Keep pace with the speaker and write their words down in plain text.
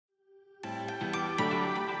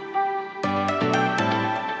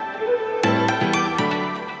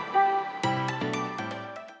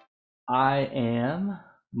I am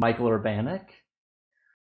Michael Urbanik.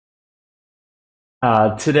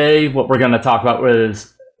 Today, what we're going to talk about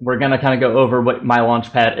is we're going to kind of go over what My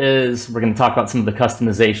Launchpad is. We're going to talk about some of the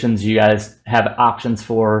customizations you guys have options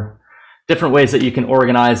for, different ways that you can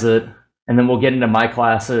organize it, and then we'll get into My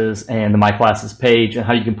Classes and the My Classes page and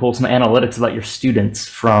how you can pull some analytics about your students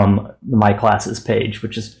from the My Classes page,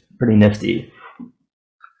 which is pretty nifty.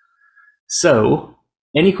 So,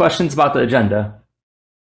 any questions about the agenda?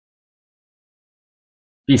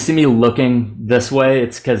 If you see me looking this way,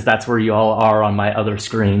 it's because that's where you all are on my other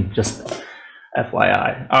screen, just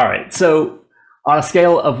FYI. All right, so on a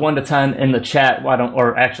scale of 1 to 10 in the chat,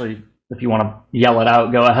 or actually, if you want to yell it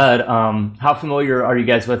out, go ahead. How familiar are you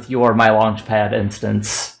guys with your My Launchpad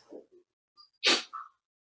instance?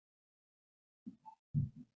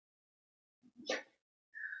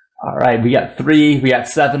 All right, we got 3, we got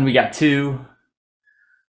 7, we got 2.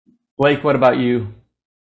 Blake, what about you?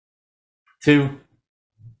 2?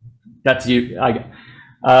 That's you.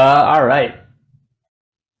 All right.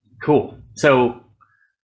 Cool. So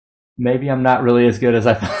maybe I'm not really as good as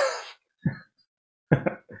I thought.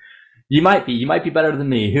 You might be. You might be better than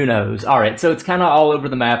me. Who knows? All right. So it's kind of all over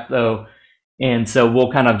the map, though. And so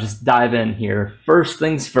we'll kind of just dive in here. First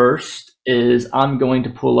things first is I'm going to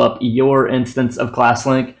pull up your instance of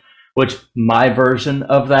ClassLink, which my version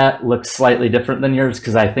of that looks slightly different than yours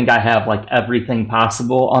because I think I have like everything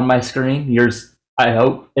possible on my screen. Yours, I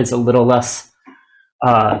hope, is a little less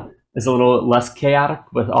chaotic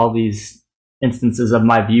with all these instances of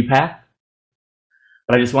my view path.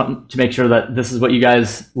 But I just want to make sure that this is what you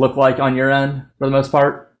guys look like on your end for the most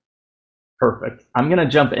part. Perfect. I'm going to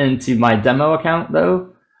jump into my demo account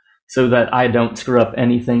though, so that I don't screw up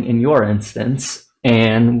anything in your instance,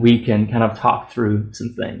 and we can kind of talk through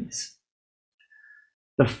some things.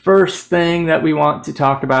 The first thing that we want to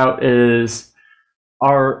talk about is,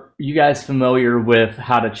 are you guys familiar with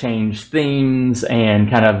how to change themes and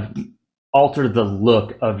kind of alter the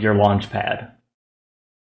look of your Launchpad?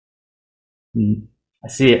 I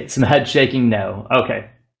see it. Some head shaking, no. Okay.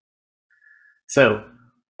 So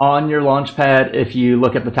on your Launchpad, if you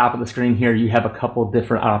look at the top of the screen here, you have a couple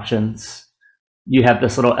different options. You have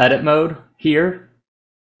this little edit mode here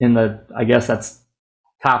in the, I guess that's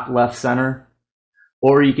top left center,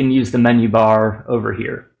 or you can use the menu bar over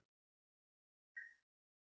here.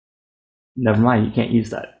 Never mind, you can't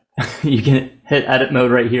use that. You can hit edit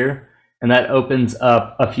mode right here, and that opens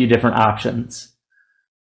up a few different options.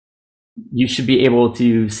 You should be able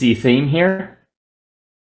to see theme here.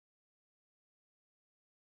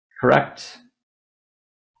 Correct?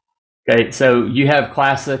 Okay, so you have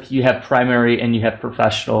classic, you have primary, and you have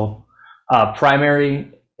professional. Primary,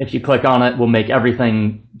 if you click on it, will make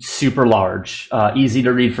everything super large, easy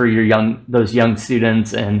to read for those young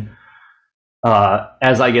students, and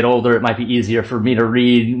as I get older, it might be easier for me to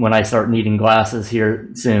read when I start needing glasses here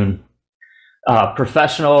soon.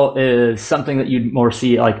 Professional is something that you'd more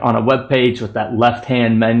see like on a web page with that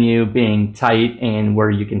left-hand menu being tight and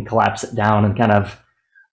where you can collapse it down and kind of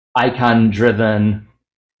icon-driven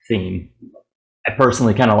theme. I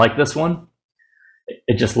personally kind of like this one.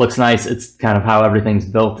 It just looks nice. It's kind of how everything's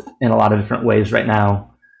built in a lot of different ways right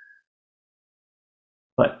now.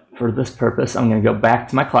 But for this purpose, I'm going to go back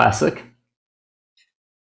to my classic.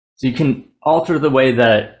 So you can alter the way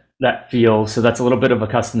that feels. So that's a little bit of a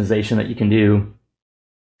customization that you can do.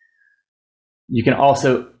 You can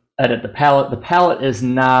also edit the palette. The palette is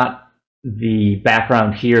not the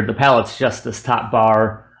background here. The palette's just this top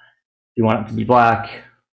bar. If you want it to be black,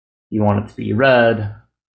 you want it to be red,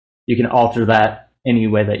 you can alter that any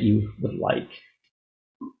way that you would like.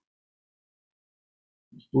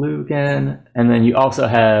 Blue again. And then you also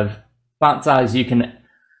have font size. You can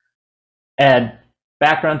add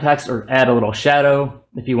background text or add a little shadow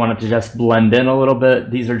if you want it to just blend in a little bit.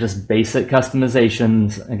 These are just basic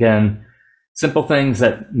customizations. Again, simple things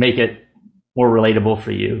that make it more relatable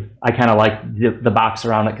for you. I kind of like the box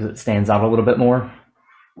around it because it stands out a little bit more.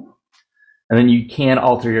 And then you can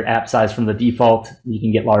alter your app size from the default. You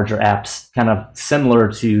can get larger apps, kind of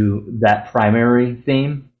similar to that primary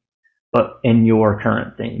theme, but in your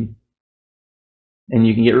current theme. And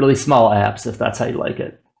you can get really small apps if that's how you like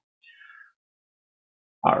it.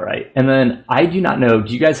 All right, and then I do not know,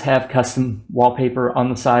 do you guys have custom wallpaper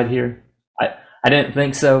on the side here? I didn't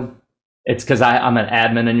think so. It's because I'm an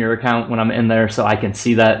admin in your account when I'm in there, so I can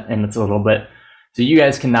see that, and it's a little bit. So you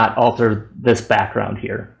guys cannot alter this background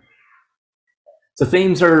here. So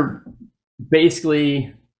themes are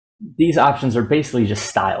basically, these options are basically just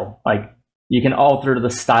style. Like you can alter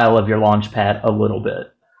the style of your Launchpad a little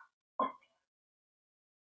bit.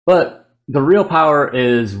 But the real power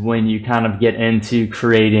is when you kind of get into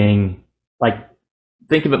creating like,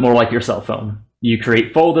 think of it more like your cell phone. You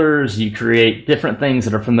create folders, you create different things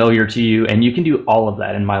that are familiar to you, and you can do all of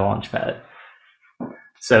that in My Launchpad.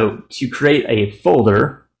 So to create a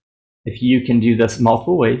folder, if you can do this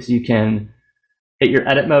multiple ways, you can hit your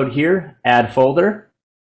edit mode here, add folder.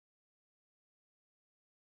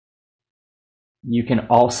 You can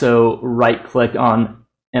also right click on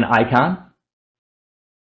an icon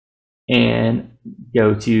and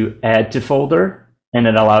go to add to folder, and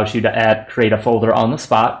it allows you to create a folder on the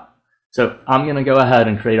spot. So I'm going to go ahead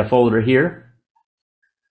and create a folder here.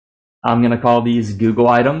 I'm going to call these Google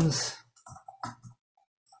items.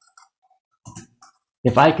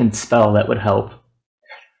 If I can spell, that would help.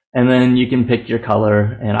 And then you can pick your color,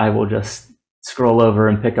 and I will just scroll over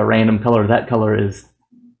and pick a random color. That color is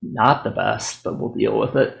not the best, but we'll deal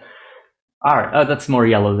with it. All right, oh, that's more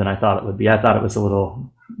yellow than I thought it would be. I thought it was a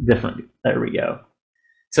little different. There we go.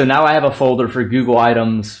 So now I have a folder for Google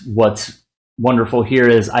items. What's wonderful here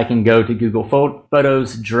is I can go to Google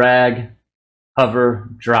Photos, drag, hover,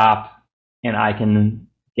 drop, and I can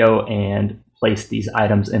go and place these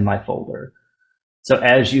items in my folder. So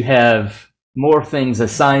as you have more things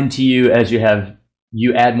assigned to you, as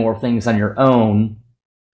you add more things on your own,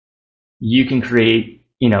 you can create,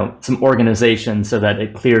 some organization so that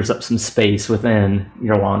it clears up some space within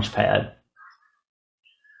your Launchpad.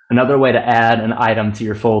 Another way to add an item to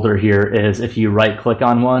your folder here is if you right click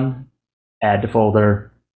on one, add to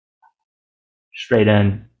folder, straight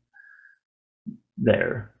in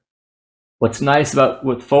there. What's nice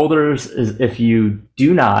with folders is if you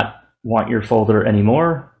do not want your folder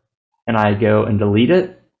anymore and I go and delete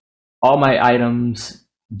it, all my items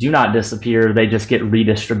do not disappear. They just get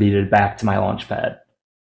redistributed back to my Launchpad.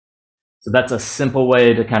 So that's a simple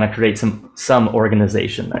way to kind of create some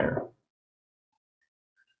organization there.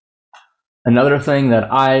 Another thing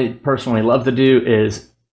that I personally love to do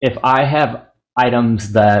is if I have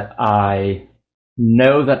items that I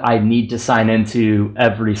know that I need to sign into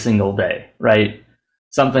every single day, right?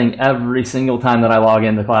 Something every single time that I log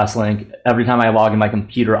into ClassLink, every time I log in my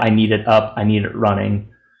computer, I need it up, I need it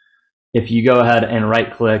running. If you go ahead and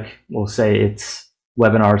right click, we'll say it's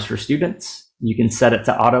webinars for students. You can set it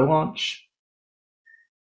to auto launch.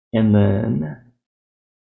 And then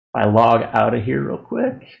if I log out of here real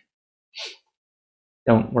quick,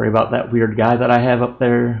 don't worry about that weird guy that I have up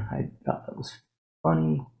there. I thought that was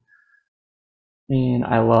funny. And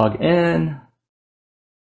I log in.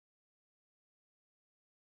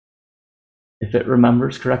 If it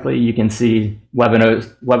remembers correctly, you can see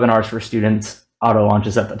webinars for students auto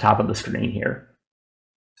launches at the top of the screen here.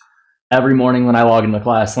 Every morning when I log into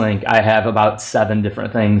ClassLink, I have about 7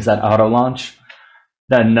 different things that auto launch.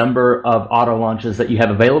 The number of auto launches that you have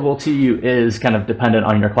available to you is kind of dependent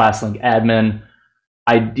on your ClassLink admin.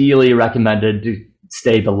 Ideally recommended to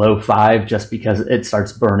stay below 5 just because it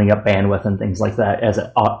starts burning up bandwidth and things like that as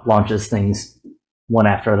it launches things one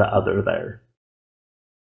after the other there.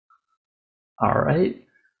 All right.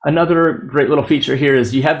 Another great little feature here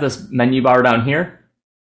is you have this menu bar down here.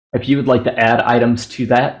 If you would like to add items to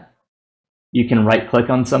that, you can right click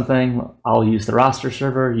on something. I'll use the roster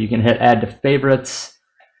server. You can hit add to favorites,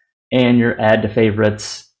 and your add to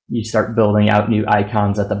favorites, you start building out new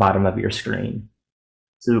icons at the bottom of your screen.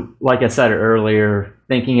 So like I said earlier,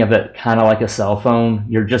 thinking of it kind of like a cell phone,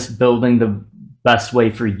 you're just building the best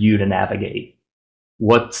way for you to navigate.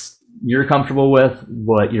 What you're comfortable with,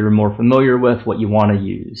 what you're more familiar with, what you want to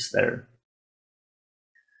use there.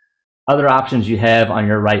 Other options you have on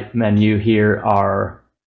your right menu here are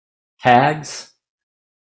tags.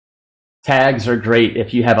 Tags are great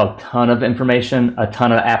if you have a ton of information, a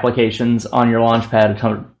ton of applications on your Launchpad,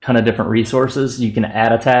 a ton of different resources. You can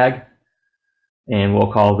add a tag, and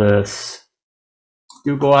we'll call this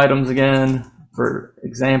Google items again, for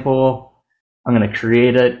example. I'm going to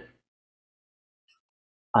create it.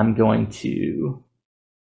 I'm going to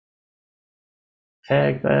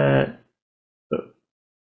tag that,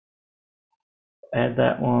 add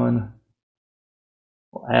that one.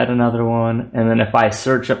 We'll add another one, and then if I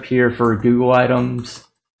search up here for Google items,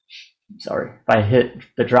 if I hit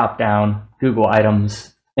the drop down, Google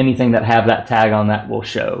items, anything that have that tag on that will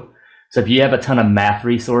show. So if you have a ton of math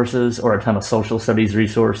resources or a ton of social studies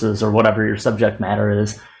resources or whatever your subject matter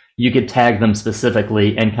is, you could tag them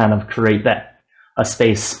specifically and kind of create a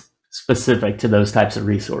space specific to those types of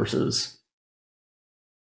resources.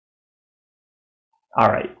 All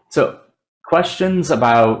right, so questions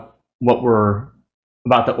about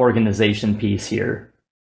about the organization piece here.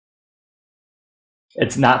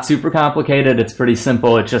 It's not super complicated. It's pretty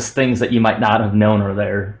simple. It's just things that you might not have known are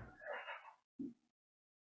there.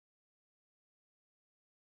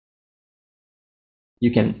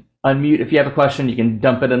 You can unmute if you have a question. You can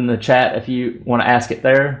dump it in the chat if you want to ask it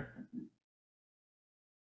there.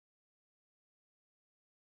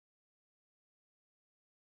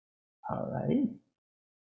 All right.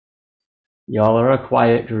 Y'all are a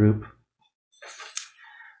quiet group.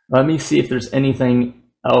 Let me see if there's anything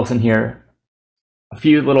else in here. A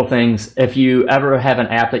few little things. If you ever have an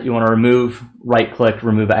app that you want to remove, right-click,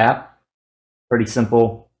 remove app. Pretty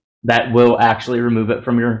simple. That will actually remove it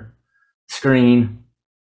from your screen.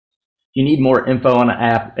 If you need more info on an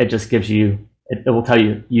app, it just gives you, it will tell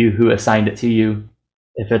you who assigned it to you.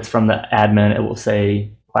 If it's from the admin, it will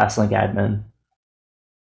say ClassLink admin.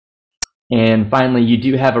 And finally, you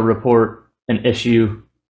do have a report an issue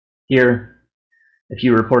here. If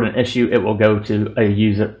you report an issue, it will go to a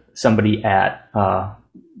user, somebody at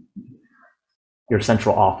your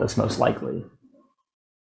central office, most likely,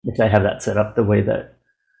 if they have that set up the way that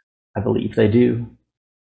I believe they do.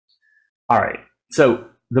 All right, so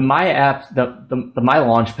the My app, the My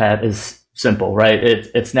Launchpad is simple, right?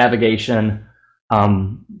 It's navigation.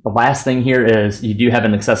 The last thing here is you do have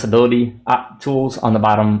an accessibility tools on the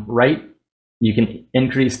bottom right. You can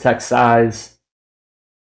increase text size,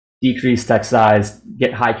 decrease text size,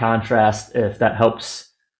 get high contrast if that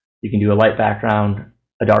helps. You can do a light background,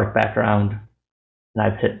 a dark background, and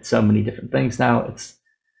I've hit so many different things now. It's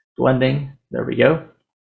blending. There we go.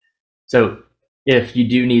 So if you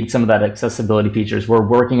do need some of that accessibility features, we're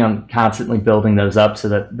working on constantly building those up so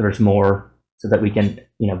that there's more, so that we can,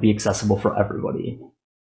 be accessible for everybody.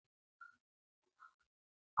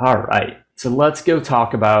 All right, so let's go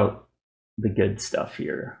talk about the good stuff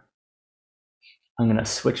here. I'm going to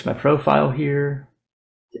switch my profile here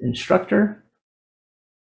to instructor.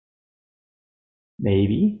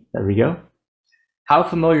 Maybe. There we go. How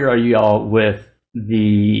familiar are you all with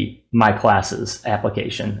the My Classes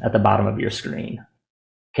application at the bottom of your screen?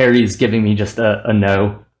 Carrie's giving me just a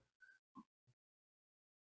no.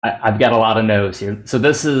 I've got a lot of no's here. So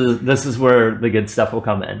this is where the good stuff will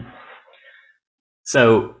come in.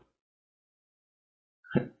 So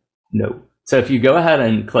no. So if you go ahead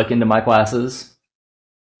and click into My Classes,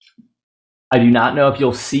 I do not know if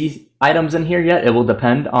you'll see items in here yet. It will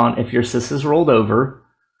depend on if your sys is rolled over.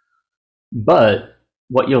 But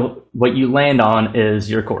what you land on is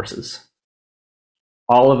your courses.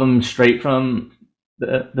 All of them straight from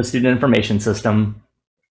the student information system.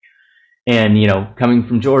 And coming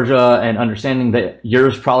from Georgia and understanding that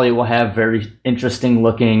yours probably will have very interesting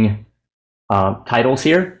looking titles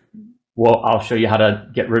here. Well, I'll show you how to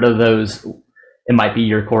get rid of those. It might be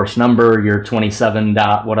your course number, your 27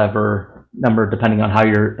 dot whatever number, depending on how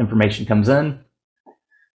your information comes in.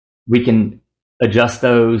 We can adjust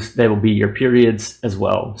those. They will be your periods as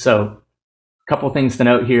well. So a couple of things to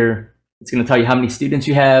note here. It's going to tell you how many students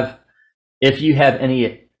you have. If you have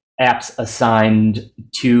any apps assigned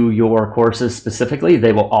to your courses specifically,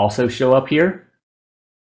 they will also show up here,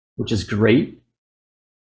 which is great.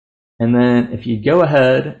 And then if you go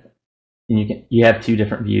ahead and you have two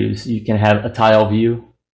different views. You can have a tile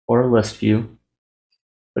view or a list view.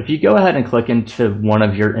 But if you go ahead and click into one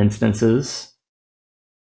of your instances,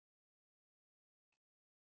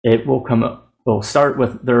 it will come up. We'll start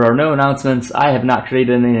with, there are no announcements. I have not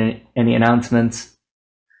created any announcements.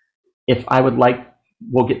 If I would like,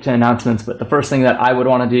 we'll get to announcements, but the first thing that I would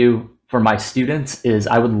want to do for my students is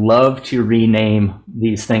I would love to rename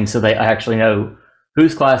these things so they actually know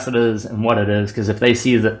whose class it is and what it is, because if they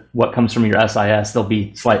see that what comes from your SIS, they'll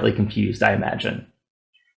be slightly confused, I imagine.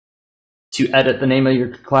 To edit the name of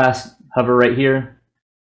your class, hover right here.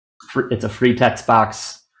 It's a free text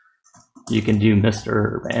box. You can do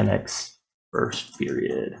Mr. Bannock's first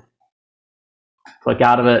period. Click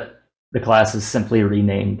out of it. The class is simply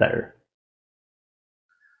renamed there.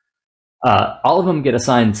 All of them get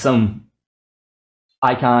assigned some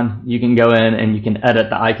icon. You can go in and you can edit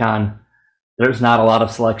the icon. There's not a lot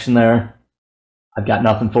of selection there. I've got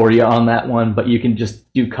nothing for you on that one, but you can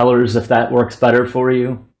just do colors if that works better for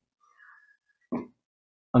you.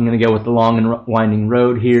 I'm going to go with the long and winding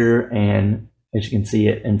road here, and as you can see,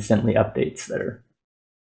 it instantly updates there.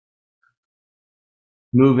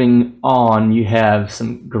 Moving on, you have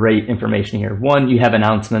some great information here. One, you have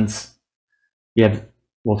announcements.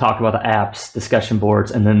 We'll talk about the apps, discussion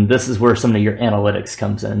boards, and then this is where some of your analytics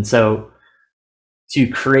comes in. So to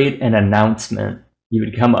create an announcement, you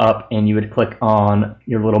would come up and you would click on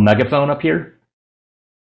your little megaphone up here.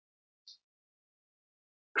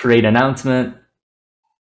 Create announcement.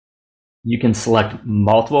 You can select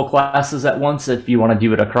multiple classes at once if you want to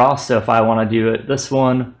do it across. So if I want to do it this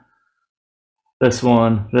one, this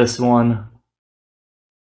one, this one,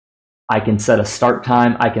 I can set a start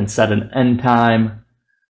time. I can set an end time.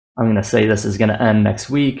 I'm going to say this is going to end next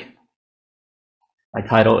week. My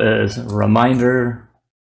title is Reminder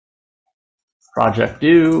Project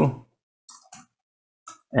Due.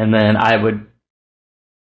 And then I would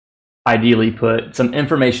ideally put some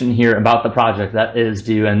information here about the project that is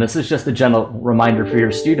due. And this is just a general reminder for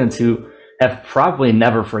your students who have probably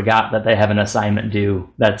never forgot that they have an assignment due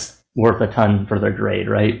that's worth a ton for their grade,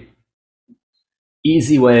 right?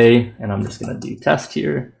 Easy way, and I'm just going to do test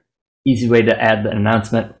here. Easy way to add the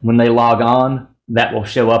announcement. When they log on, that will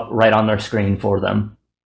show up right on their screen for them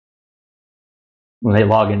when they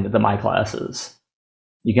log into the My Classes.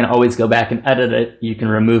 You can always go back and edit it. You can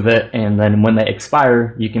remove it. And then when they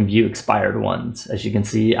expire, you can view expired ones. As you can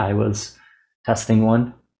see, I was testing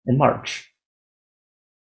one in March.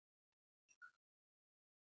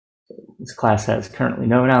 This class has currently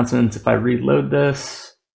no announcements. If I reload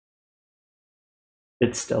this,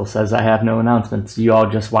 it still says I have no announcements. You all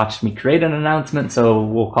just watched me create an announcement, so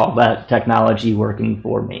we'll call that technology working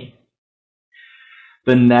for me.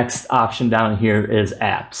 The next option down here is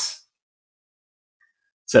apps.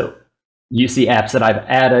 So you see apps that I've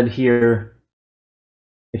added here.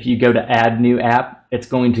 If you go to add new app, it's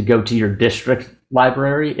going to go to your district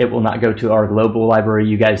library. It will not go to our global library.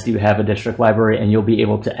 You guys do have a district library, and you'll be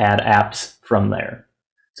able to add apps from there.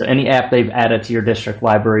 So any app they've added to your district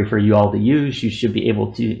library for you all to use, you should be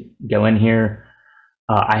able to go in here.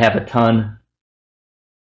 I have a ton.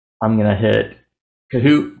 I'm going to hit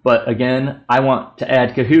Kahoot, but again, I want to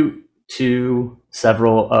add Kahoot to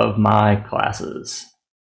several of my classes.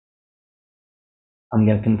 I'm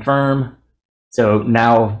going to confirm. So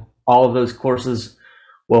now all of those courses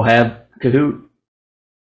will have Kahoot.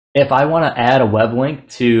 If I want to add a web link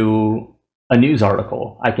to a news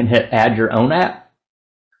article, I can hit add your own app.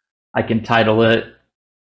 I can title it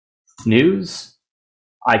news.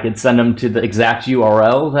 I could send them to the exact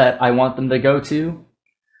URL that I want them to go to.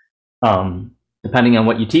 Depending on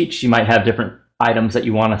what you teach, you might have different items that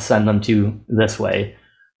you want to send them to this way.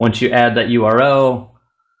 Once you add that URL,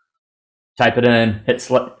 type it in, hit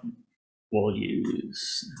select. We'll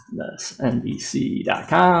use this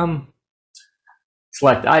nbc.com.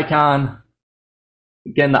 Select icon.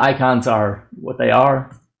 Again, the icons are what they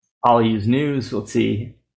are. I'll use news. Let's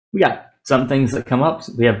see. We got some things that come up.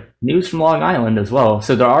 We have news from Long Island as well.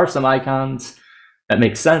 So there are some icons that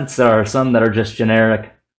make sense. There are some that are just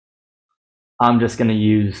generic. I'm just going to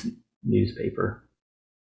use newspaper.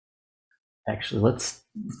 Actually, let's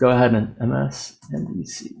go ahead and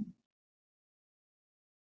MSNBC.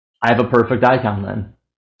 I have a perfect icon then.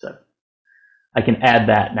 So I can add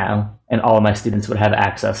that now, and all of my students would have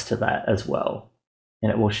access to that as well.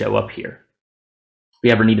 And it will show up here. If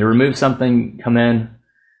you ever need to remove something, come in,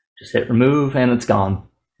 just hit remove, and it's gone.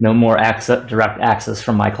 No more direct access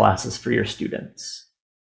from My Classes for your students.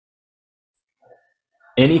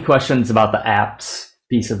 Any questions about the apps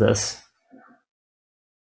piece of this?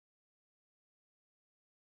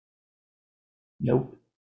 Nope.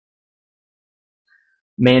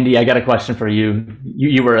 Mandy, I got a question for you.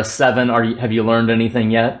 You were a 7. Have you learned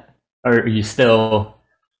anything yet? Or are you still?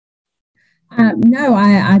 No,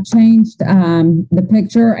 I changed the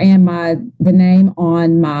picture and the name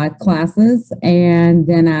on My Classes, and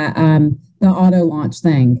then the auto launch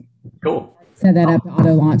thing. Cool. Set that up to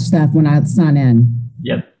auto launch stuff when I sign in.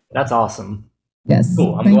 Yep, that's awesome. Yes.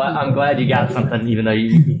 Cool. I'm glad you got something, even though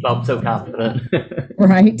you felt so confident.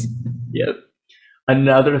 Right. Yep.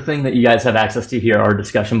 Another thing that you guys have access to here are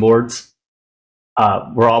discussion boards.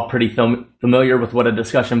 We're all pretty familiar with what a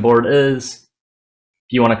discussion board is.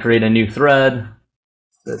 If you want to create a new thread,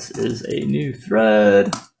 this is a new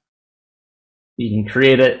thread. You can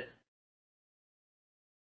create it.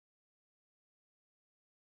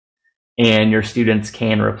 And your students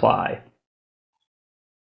can reply.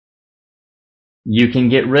 You can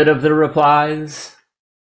get rid of the replies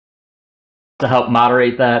to help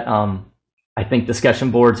moderate that. I think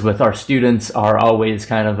discussion boards with our students are always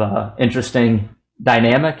kind of an interesting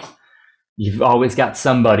dynamic. You've always got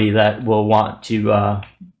somebody that will want to,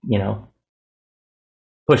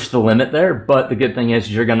 push the limit there. But the good thing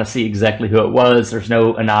is you're going to see exactly who it was. There's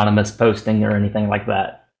no anonymous posting or anything like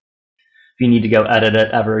that. If you need to go edit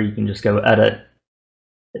it ever, you can just go edit,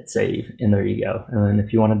 hit save, and there you go. And then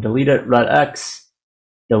if you want to delete it, red X,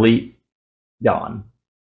 delete, gone.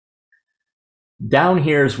 Down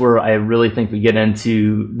here is where I really think we get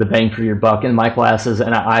into the bang for your buck in My Classes,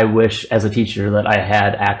 and I wish as a teacher that I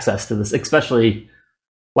had access to this, especially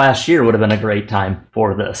last year would have been a great time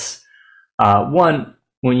for this. One,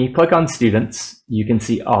 when you click on students, you can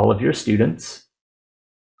see all of your students,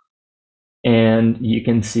 and you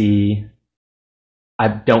can see I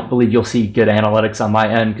don't believe you'll see good analytics on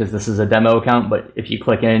my end because this is a demo account, but if you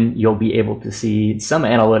click in, you'll be able to see some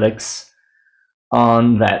analytics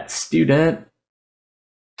on that student.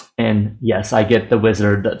 And yes, I get the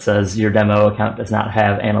wizard that says your demo account does not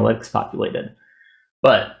have analytics populated,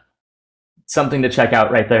 but something to check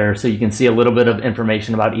out right there. So you can see a little bit of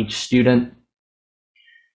information about each student.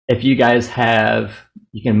 If you guys have,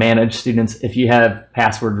 you can manage students. If you have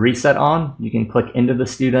password reset on, you can click into the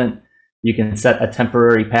student. You can set a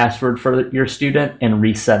temporary password for your student and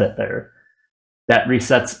reset it there. That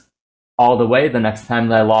resets all the way. The next time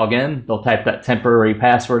they log in, they'll type that temporary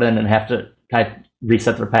password in and have to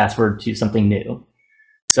reset their password to something new.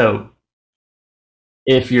 So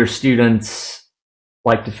if your students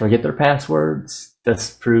like to forget their passwords,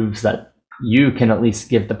 this proves that you can at least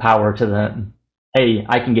give the power to them. Hey,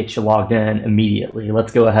 I can get you logged in immediately.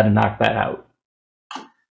 Let's go ahead and knock that out.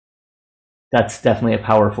 That's definitely a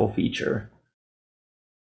powerful feature.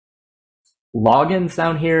 Logins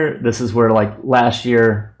down here, this is where, like last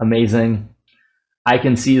year, amazing. I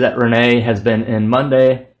can see that Renee has been in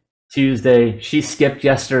Monday, Tuesday. She skipped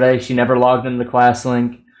yesterday. She never logged into the class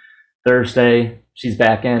link. Thursday, she's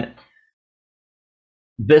back in.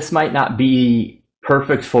 This might not be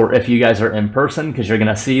perfect for if you guys are in person because you're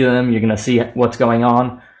going to see them. You're going to see what's going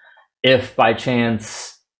on. If by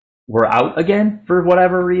chance we're out again for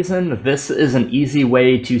whatever reason, this is an easy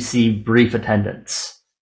way to see brief attendance,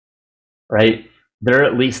 right? They're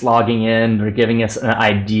at least logging in. They're giving us an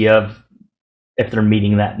idea of if they're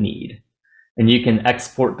meeting that need. And you can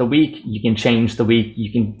export the week. You can change the week.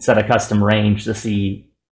 You can set a custom range to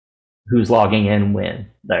see who's logging in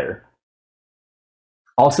when there.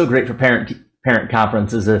 Also great for parent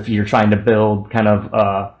conferences if you're trying to build kind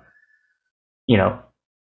of,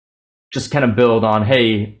 just kind of build on,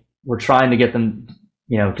 hey, we're trying to get them,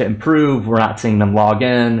 to improve. We're not seeing them log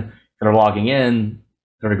in. They're logging in.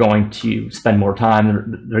 They're going to spend more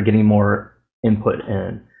time. They're getting more input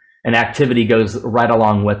in. And activity goes right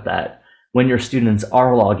along with that. When your students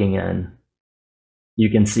are logging in,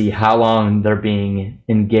 you can see how long they're being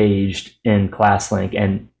engaged in ClassLink.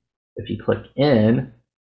 And if you click in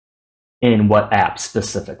what app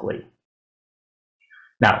specifically.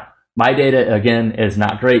 Now, my data, again, is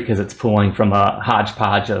not great because it's pulling from a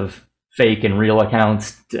hodgepodge of fake and real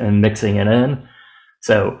accounts and mixing it in.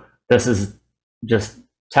 So this is just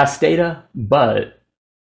test data, but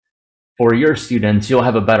for your students, you'll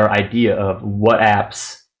have a better idea of what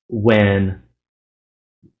apps, when,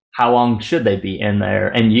 how long should they be in there,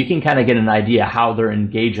 and you can kind of get an idea how they're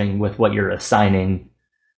engaging with what you're assigning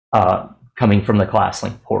coming from the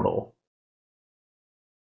ClassLink portal.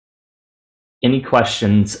 Any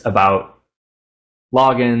questions about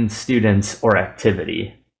logins, students, or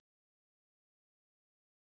activity?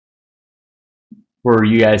 Were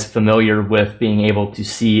you guys familiar with being able to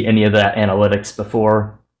see any of that analytics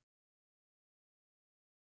before?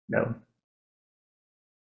 No.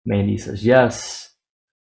 Mandy says yes.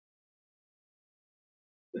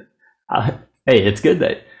 Hey, it's good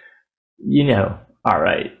that all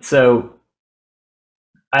right. So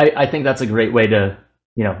I think that's a great way to,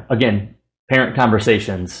 again, parent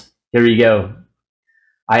conversations. Here you go.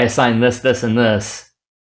 I assigned this, this, and this.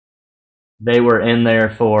 They were in there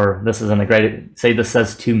for, this isn't a great, say this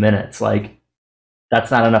says 2 minutes. Like,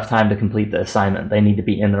 that's not enough time to complete the assignment. They need to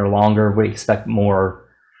be in there longer. We expect more,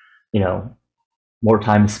 more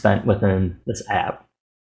time spent within this app.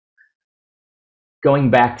 Going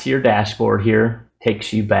back to your dashboard here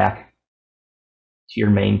takes you back to your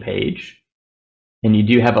main page. And you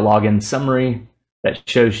do have a login summary that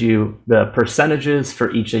shows you the percentages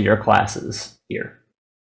for each of your classes here.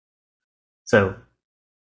 So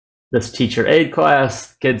this teacher aid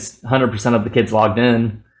class, kids, 100% of the kids logged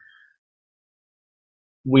in.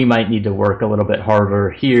 We might need to work a little bit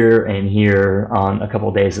harder here and here on a couple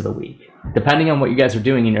of days of the week. Depending on what you guys are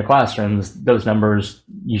doing in your classrooms, those numbers,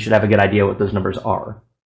 you should have a good idea what those numbers are.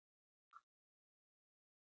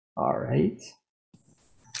 All right.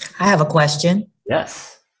 I have a question.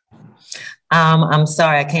 Yes. I'm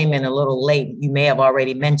sorry I came in a little late. You may have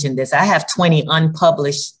already mentioned this. I have 20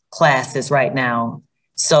 unpublished classes right now.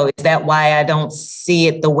 So is that why I don't see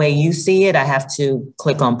it the way you see it? I have to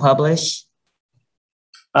click on publish?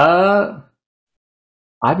 I've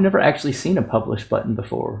never actually seen a publish button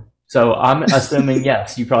before. So I'm assuming,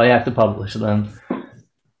 yes, you probably have to publish them.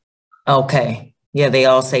 Okay. Yeah, they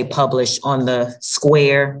all say publish on the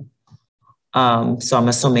square. So I'm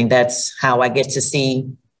assuming that's how I get to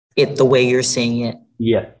see it the way you're seeing it.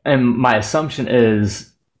 Yeah, and my assumption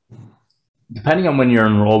is, depending on when your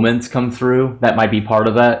enrollments come through, that might be part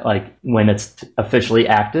of that, like when it's officially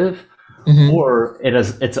active, or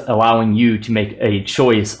it's allowing you to make a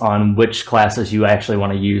choice on which classes you actually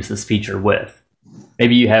want to use this feature with.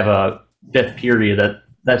 Maybe you have a fifth period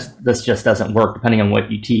this just doesn't work depending on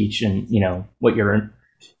what you teach and what you're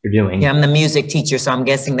doing. Yeah, I'm the music teacher, so I'm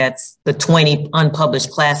guessing that's the 20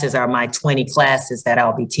 unpublished classes are my 20 classes that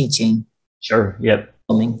I'll be teaching. Sure. Yep.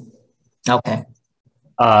 Okay.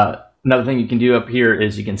 Another thing you can do up here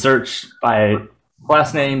is you can search by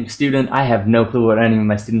class name, student. I have no clue what any of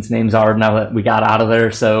my students' names are now that we got out of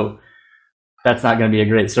there, so that's not going to be a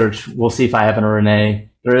great search. We'll see if I have a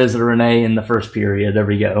Renee. There is a Renee in the first period. There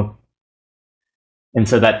we go. And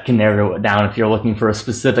so that can narrow it down if you're looking for a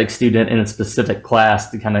specific student in a specific class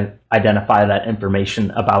to kind of identify that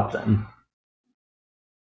information about them.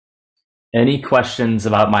 Any questions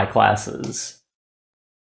about my classes?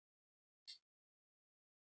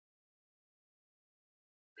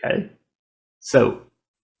 Okay. So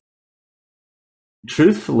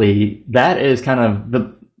truthfully, that is kind of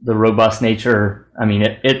the robust nature. I mean,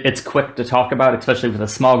 it's quick to talk about, especially with a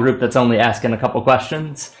small group that's only asking a couple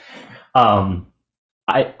questions.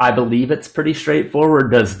 I believe it's pretty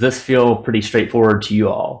straightforward. Does this feel pretty straightforward to you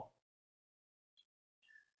all?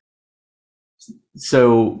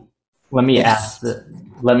 So let me ask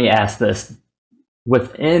this.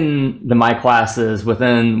 Within the My Classes,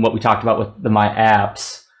 within what we talked about with the My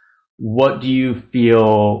Apps, what do you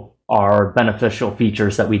feel are beneficial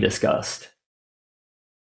features that we discussed?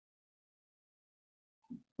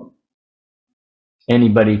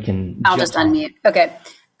 Anybody can. I'll just unmute. Okay.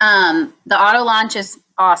 The auto launch is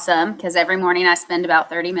awesome because every morning I spend about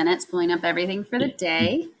 30 minutes pulling up everything for the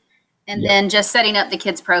day. And then just setting up the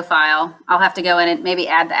kid's profile. I'll have to go in and maybe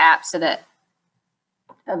add the app so that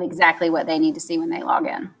of exactly what they need to see when they log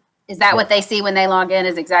in. Is that what they see when they log in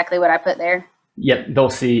is exactly what I put there? Yep, they'll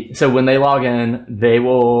see. So when they log in, they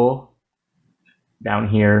will, down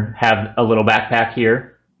here, have a little backpack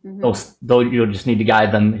here. You'll just need to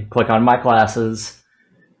guide them, click on My Classes,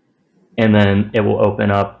 and then it will open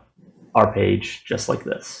up our page just like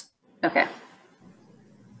this. Okay.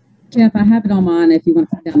 Jeff, I have it on mine if you want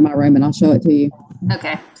to come down to my room and I'll show it to you.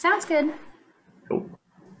 Okay, sounds good. Cool.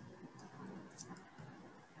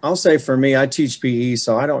 I'll say for me, I teach PE,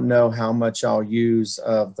 so I don't know how much I'll use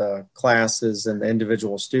of the classes and the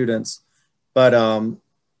individual students, but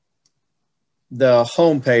the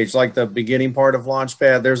homepage, like the beginning part of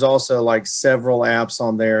Launchpad, there's also like several apps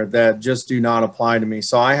on there that just do not apply to me.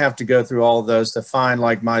 So I have to go through all of those to find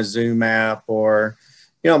like my Zoom app or,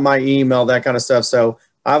 my email, that kind of stuff. So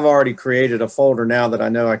I've already created a folder now that I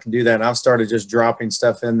know I can do that. And I've started just dropping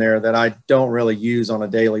stuff in there that I don't really use on a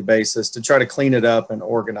daily basis to try to clean it up and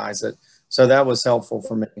organize it. So that was helpful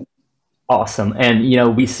for me. Awesome.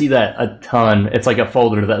 And, we see that a ton. It's like a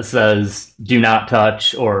folder that says, do not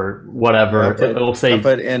touch or whatever. It'll say, I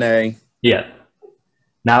put NA. Yeah.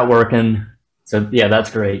 Not working. So yeah,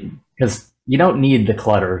 that's great. Because you don't need the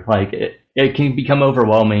clutter. Like it can become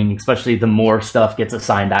overwhelming, especially the more stuff gets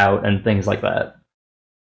assigned out and things like that.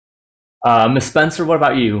 Ms. Spencer, what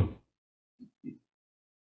about you?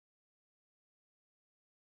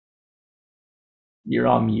 You're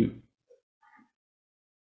on mute.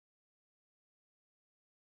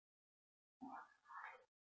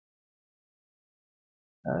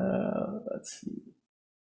 Let's see.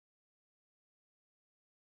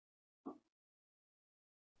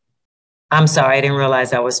 I'm sorry, I didn't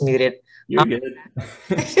realize I was muted. You're good.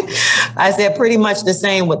 I said pretty much the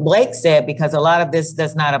same what Blake said, because a lot of this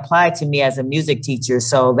does not apply to me as a music teacher.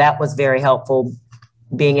 So that was very helpful,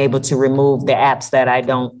 being able to remove the apps that I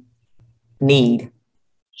don't need.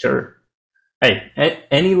 Sure. Hey,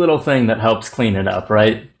 any little thing that helps clean it up,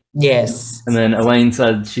 right? Yes. And then Elaine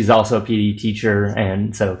said she's also a PD teacher,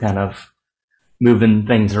 and so kind of moving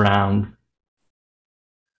things around.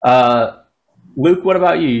 Luke, what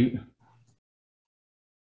about you?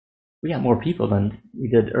 We got more people than we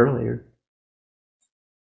did earlier.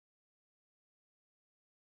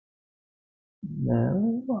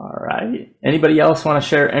 No? All right. Anybody else want to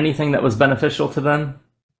share anything that was beneficial to them?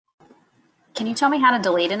 Can you tell me how to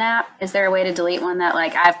delete an app? Is there a way to delete one that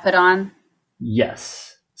I've put on?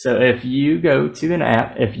 Yes. So if you go to an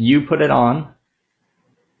app, if you put it on,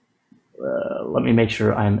 let me make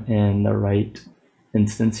sure I'm in the right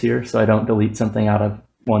instance here so I don't delete something out of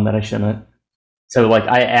one that I shouldn't. So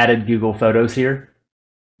I added Google Photos here.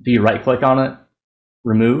 Do you right click on it,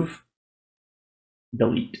 remove,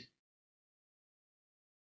 delete.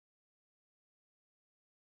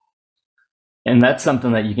 And that's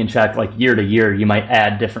something that you can check year to year. You might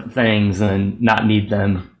add different things and not need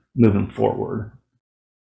them moving forward.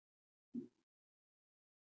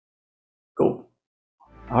 Cool.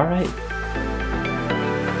 All right.